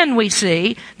 Then we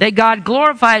see that God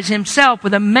glorifies Himself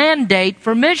with a mandate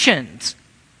for missions.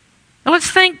 Now let's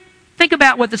think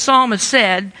about what the psalmist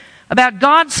said about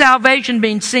God's salvation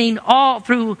being seen to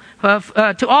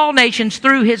all nations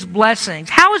through His blessings.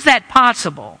 How is that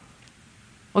possible?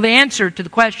 Well, the answer to the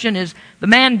question is the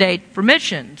mandate for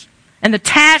missions. And the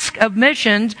task of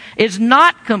missions is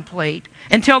not complete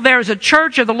until there is a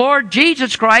church of the Lord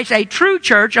Jesus Christ, a true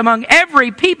church among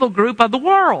every people group of the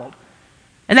world.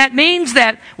 And that means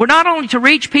that we're not only to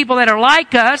reach people that are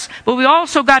like us, but we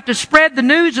also got to spread the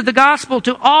news of the gospel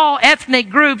to all ethnic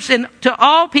groups and to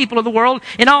all people of the world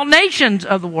in all nations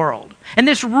of the world. And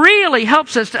this really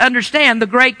helps us to understand the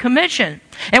Great Commission.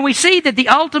 And we see that the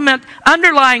ultimate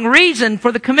underlying reason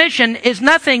for the commission is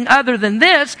nothing other than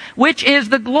this, which is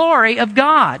the glory of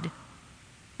God.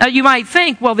 Now you might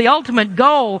think, well, the ultimate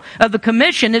goal of the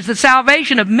commission is the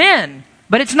salvation of men,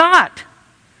 but it's not.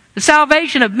 The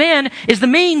salvation of men is the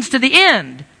means to the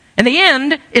end, and the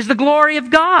end is the glory of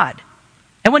God.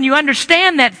 And when you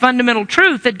understand that fundamental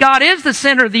truth, that God is the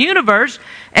center of the universe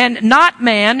and not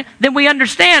man, then we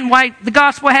understand why the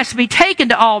gospel has to be taken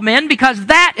to all men, because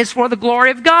that is for the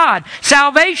glory of God.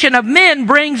 Salvation of men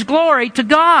brings glory to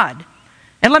God.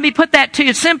 And let me put that to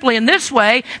you simply in this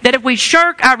way, that if we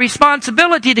shirk our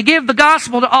responsibility to give the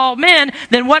gospel to all men,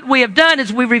 then what we have done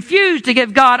is we refuse to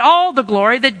give God all the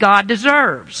glory that God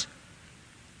deserves.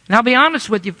 And I'll be honest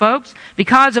with you folks,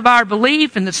 because of our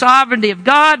belief in the sovereignty of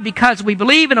God, because we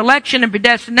believe in election and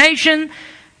predestination,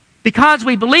 because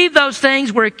we believe those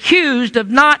things, we're accused of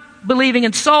not believing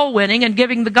in soul winning and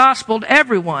giving the gospel to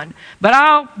everyone. But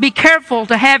I'll be careful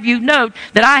to have you note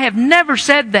that I have never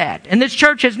said that, and this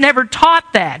church has never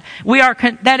taught that.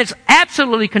 That is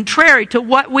absolutely contrary to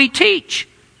what we teach.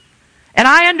 And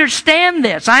I understand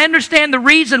this. I understand the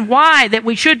reason why that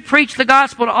we should preach the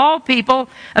gospel to all people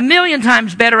 1,000,000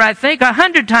 times better, I think,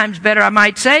 100 times better, I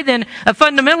might say, than a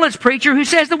fundamentalist preacher who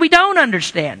says that we don't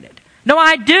understand it. No,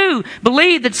 I do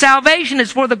believe that salvation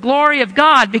is for the glory of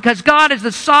God, because God is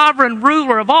the sovereign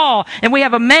ruler of all, and we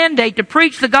have a mandate to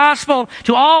preach the gospel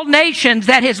to all nations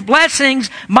that His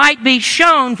blessings might be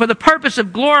shown for the purpose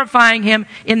of glorifying Him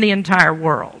in the entire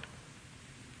world.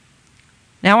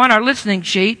 Now, on our listening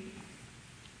sheet,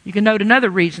 you can note another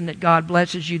reason that God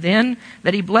blesses you then,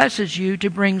 that He blesses you to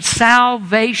bring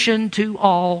salvation to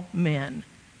all men.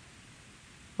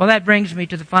 Well, that brings me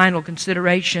to the final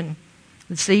consideration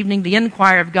this evening. The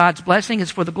inquiry of God's blessing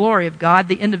is for the glory of God.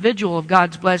 The individual of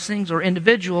God's blessings, or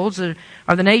individuals, are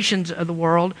the nations of the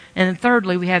world. And then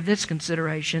thirdly, we have this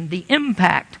consideration, the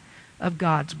impact of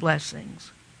God's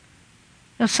blessings.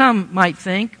 Now, some might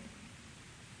think,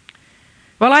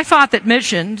 well, I thought that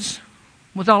missions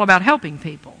was all about helping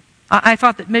people. I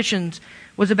thought that missions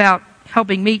was about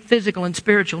helping meet physical and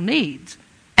spiritual needs.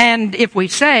 And if we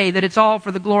say that it's all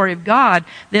for the glory of God,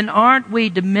 then aren't we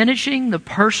diminishing the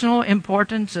personal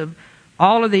importance of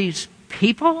all of these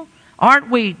people? Aren't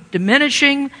we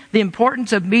diminishing the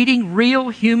importance of meeting real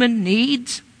human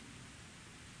needs?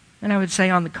 And I would say,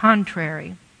 on the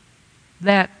contrary,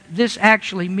 that this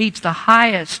actually meets the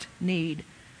highest need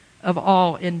of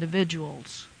all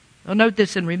individuals. Now, note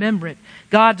this and remember it.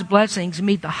 God's blessings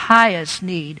meet the highest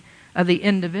need of the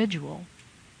individual.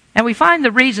 And we find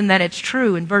the reason that it's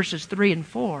true in verses 3 and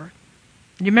 4.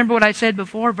 And you remember what I said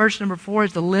before? Verse number 4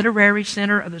 is the literary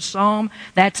center of the psalm.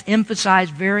 That's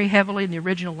emphasized very heavily in the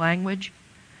original language.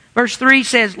 Verse 3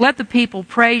 says, "Let the people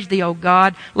praise Thee, O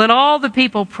God. Let all the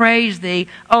people praise Thee.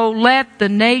 O let the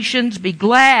nations be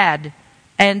glad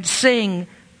and sing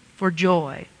for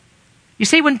joy." You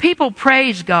see, when people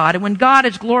praise God and when God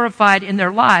is glorified in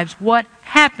their lives, what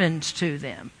happens to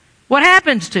them? What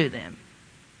happens to them?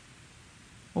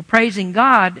 Well, praising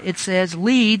God, it says,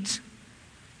 leads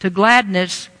to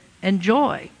gladness and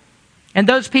joy. And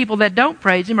those people that don't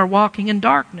praise Him are walking in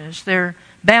darkness. They're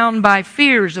bound by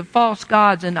fears of false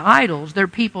gods and idols. They're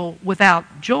people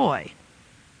without joy.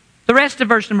 The rest of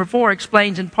verse number 4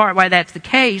 explains in part why that's the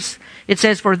case. It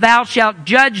says, "For Thou shalt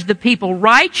judge the people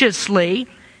righteously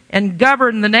and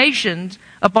govern the nations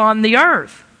upon the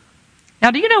earth."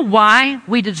 Now, do you know why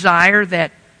we desire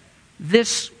that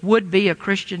this would be a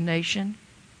Christian nation?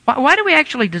 Why do we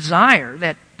actually desire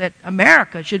that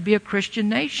America should be a Christian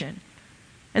nation?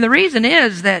 And the reason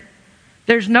is that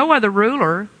there's no other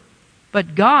ruler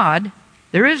but God.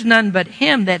 There is none but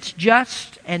Him that's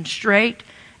just and straight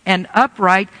and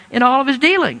upright in all of His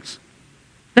dealings.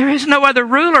 There is no other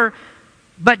ruler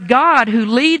but God who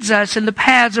leads us in the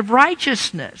paths of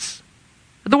righteousness.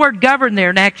 The word govern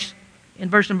there next in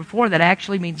verse number 4, that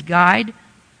actually means guide.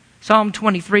 Psalm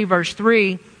 23 verse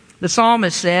 3, the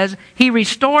psalmist says, "He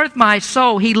restoreth my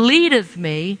soul, He leadeth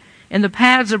me in the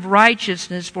paths of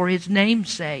righteousness for His name's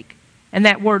sake." And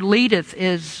that word leadeth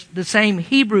is the same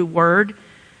Hebrew word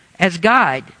as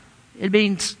guide. It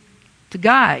means to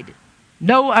guide.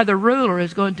 No other ruler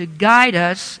is going to guide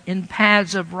us in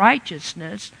paths of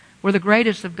righteousness where the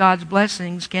greatest of God's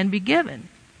blessings can be given.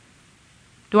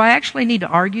 Do I actually need to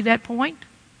argue that point?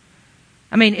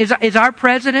 I mean, is our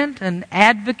president an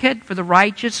advocate for the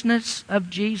righteousness of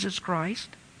Jesus Christ?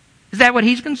 Is that what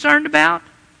he's concerned about?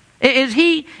 Is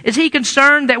he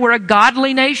concerned that we're a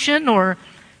godly nation, or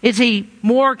is he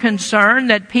more concerned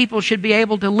that people should be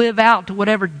able to live out to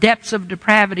whatever depths of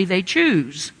depravity they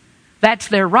choose? That's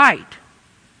their right.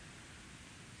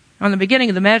 On the beginning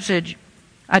of the message,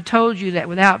 I told you that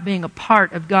without being a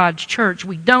part of God's church,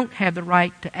 we don't have the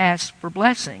right to ask for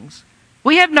blessings.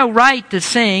 We have no right to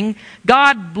sing,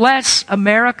 "God bless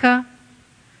America,"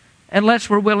 unless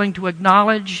we're willing to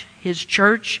acknowledge His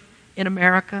church in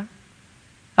America.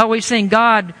 Oh, we sing,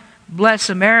 "God bless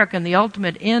America," and the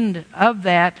ultimate end of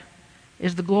that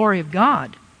is the glory of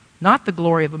God, not the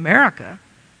glory of America.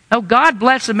 Oh, God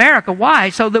bless America. Why?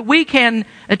 So that we can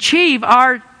achieve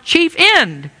our chief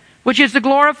end, which is to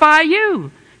glorify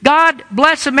You. God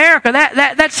bless America.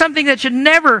 That's something that should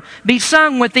never be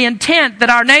sung with the intent that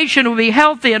our nation will be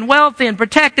healthy and wealthy and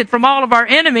protected from all of our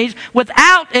enemies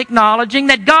without acknowledging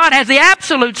that God has the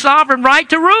absolute sovereign right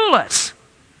to rule us.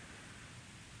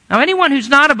 Now, anyone who's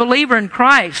not a believer in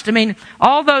Christ,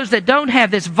 all those that don't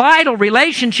have this vital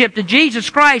relationship to Jesus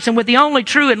Christ and with the only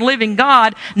true and living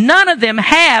God, none of them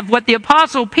have what the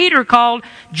Apostle Peter called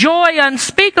joy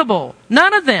unspeakable.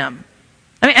 None of them.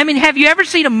 Have you ever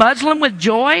seen a Muslim with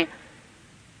joy?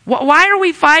 Why are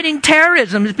we fighting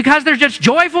terrorism? Is it because they're just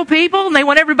joyful people and they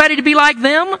want everybody to be like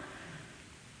them?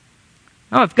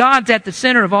 Oh, if God's at the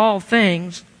center of all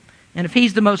things, and if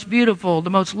He's the most beautiful, the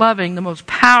most loving, the most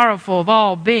powerful of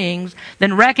all beings,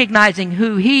 then recognizing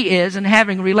who He is and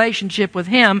having a relationship with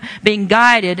Him, being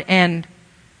guided and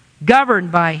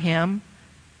governed by Him,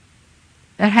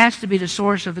 that has to be the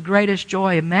source of the greatest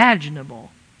joy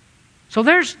imaginable. So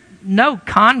there's no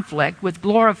conflict with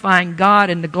glorifying God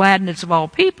and the gladness of all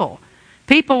people.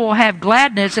 People will have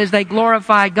gladness as they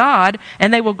glorify God,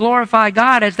 and they will glorify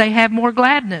God as they have more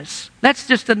gladness. That's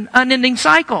just an unending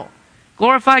cycle.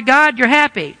 Glorify God, you're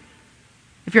happy.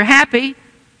 If you're happy,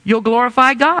 you'll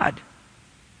glorify God.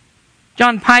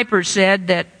 John Piper said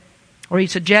that, or he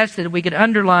suggested that we could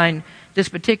underline this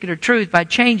particular truth by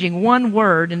changing one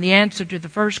word in the answer to the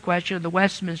first question of the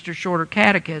Westminster Shorter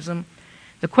Catechism.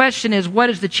 The question is,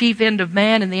 what is the chief end of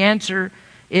man? And the answer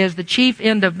is, the chief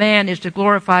end of man is to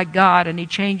glorify God, and he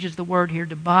changes the word here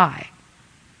to by.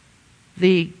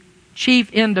 The chief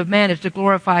end of man is to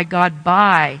glorify God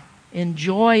by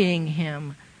enjoying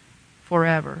Him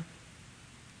forever.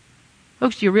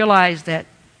 Folks, do you realize that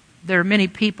there are many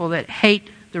people that hate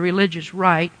the religious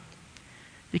right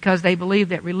because they believe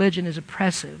that religion is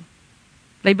oppressive?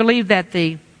 They believe that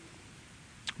the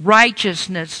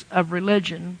righteousness of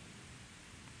religion,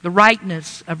 the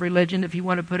rightness of religion, if you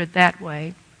want to put it that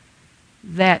way,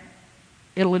 that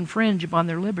it'll infringe upon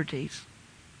their liberties.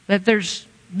 That there's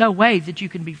no way that you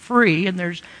can be free, and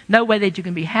there's no way that you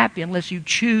can be happy unless you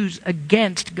choose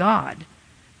against God.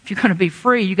 If you're going to be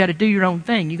free, you've got to do your own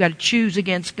thing. You've got to choose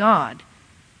against God.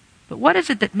 But what is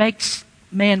it that makes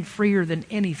man freer than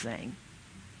anything?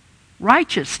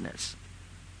 Righteousness.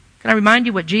 Can I remind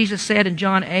you what Jesus said in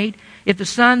John 8? If the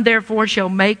Son therefore shall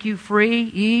make you free,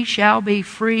 ye shall be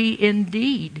free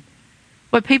indeed.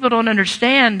 What people don't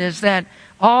understand is that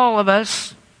all of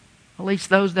us, at least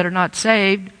those that are not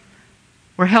saved,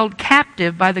 were held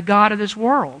captive by the god of this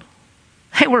world.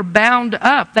 They were bound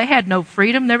up. They had no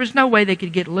freedom. There was no way they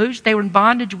could get loose. They were in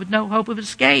bondage with no hope of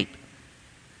escape.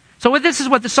 So this is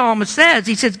what the psalmist says.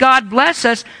 He says, God bless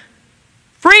us.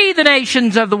 Free the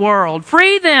nations of the world.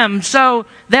 Free them so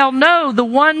they'll know the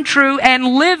one true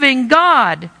and living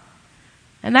God.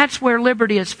 And that's where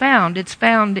liberty is found. It's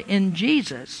found in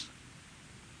Jesus.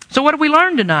 So what do we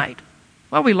learn tonight?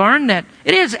 Well, we learn that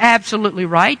it is absolutely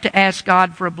right to ask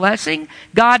God for a blessing.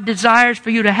 God desires for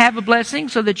you to have a blessing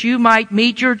so that you might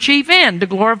meet your chief end, to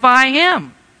glorify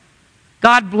Him.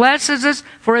 God blesses us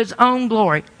for His own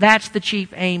glory. That's the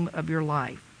chief aim of your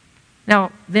life.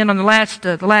 Now, then on the last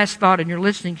thought in your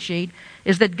listening sheet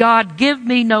is that God, give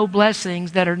me no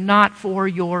blessings that are not for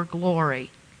your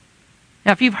glory.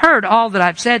 Now, if you've heard all that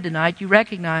I've said tonight, you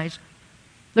recognize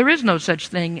there is no such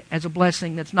thing as a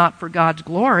blessing that's not for God's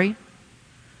glory.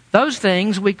 Those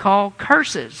things we call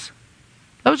curses.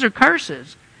 Those are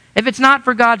curses. If it's not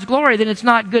for God's glory, then it's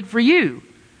not good for you.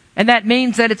 And that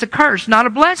means that it's a curse, not a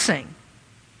blessing.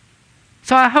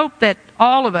 So I hope that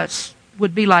all of us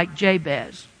would be like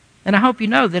Jabez. And I hope you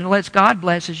know that unless God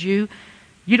blesses you,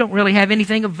 you don't really have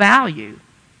anything of value.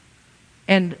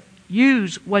 And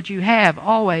use what you have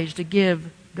always to give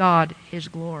God His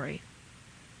glory.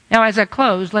 Now, as I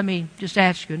close, let me just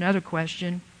ask you another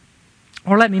question.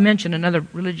 Or let me mention another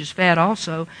religious fad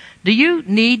also. Do you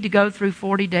need to go through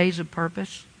 40 days of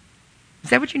purpose? Is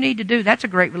that what you need to do? That's a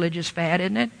great religious fad,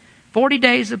 isn't it? 40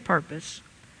 days of purpose.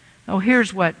 Oh,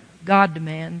 here's what God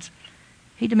demands.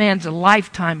 He demands a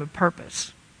lifetime of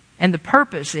purpose. And the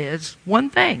purpose is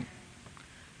one thing.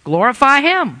 Glorify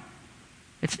Him.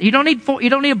 You don't need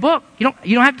a book. You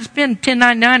don't have to spend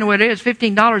 $10.99 or what it is,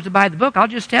 $15 to buy the book. I'll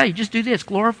just tell you, just do this.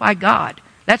 Glorify God.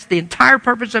 That's the entire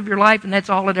purpose of your life, and that's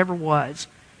all it ever was.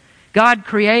 God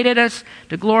created us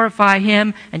to glorify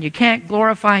Him, and you can't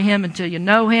glorify Him until you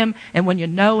know Him, and when you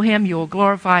know Him, you will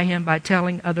glorify Him by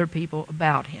telling other people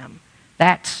about Him.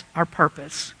 That's our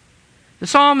purpose. The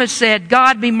psalmist said,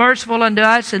 God be merciful unto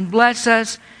us and bless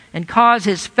us and cause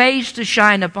His face to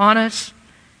shine upon us.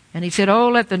 And he said, oh,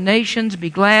 let the nations be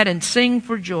glad and sing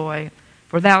for joy,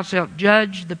 for thou shalt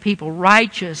judge the people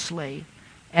righteously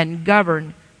and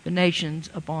govern the nations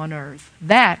upon earth.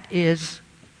 That is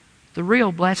the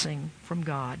real blessing from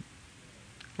God.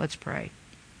 Let's pray.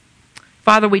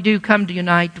 Father, we do come to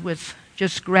unite with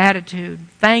just gratitude,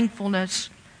 thankfulness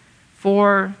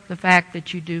for the fact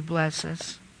that you do bless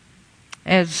us.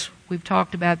 As we've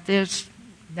talked about this,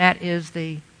 that is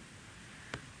the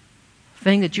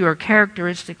thing that you are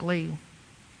characteristically,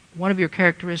 one of your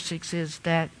characteristics is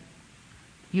that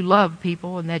you love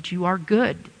people and that you are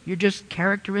good. You're just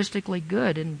characteristically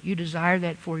good, and you desire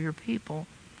that for your people.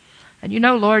 And you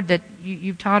know, Lord, that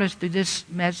you've taught us through this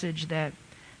message that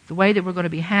the way that we're going to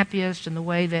be happiest and the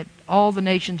way that all the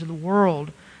nations of the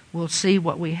world will see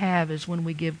what we have is when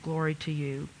we give glory to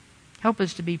you. Help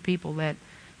us to be people that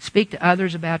speak to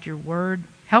others about your word.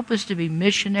 Help us to be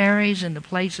missionaries in the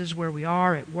places where we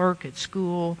are, at work, at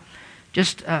school,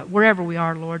 just wherever we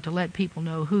are, Lord, to let people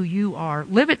know who you are.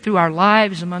 Live it through our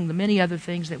lives among the many other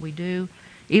things that we do,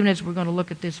 even as we're going to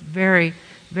look at this very,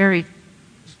 very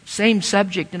same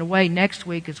subject in a way next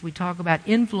week as we talk about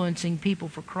influencing people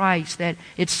for Christ, that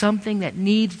it's something that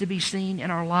needs to be seen in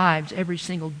our lives every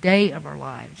single day of our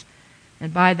lives.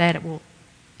 And by that it will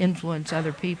influence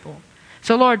other people.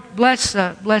 So Lord, bless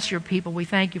your people. We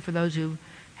thank you for those who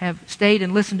have stayed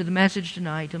and listened to the message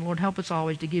tonight. And Lord, help us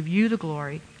always to give you the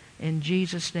glory. In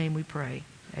Jesus' name we pray.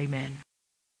 Amen.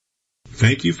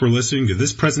 Thank you for listening to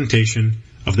this presentation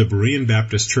of the Berean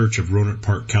Baptist Church of Rohnert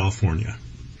Park, California.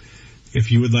 If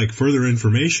you would like further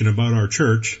information about our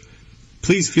church,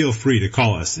 please feel free to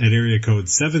call us at area code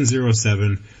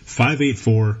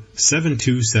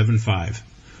 707-584-7275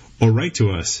 or write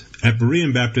to us at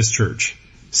Berean Baptist Church,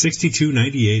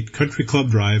 6298 Country Club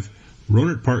Drive,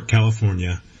 Rohnert Park,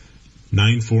 California,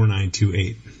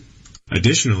 94928.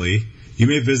 Additionally, you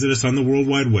may visit us on the World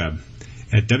Wide Web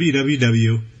at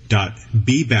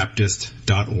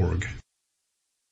www.bbaptist.org.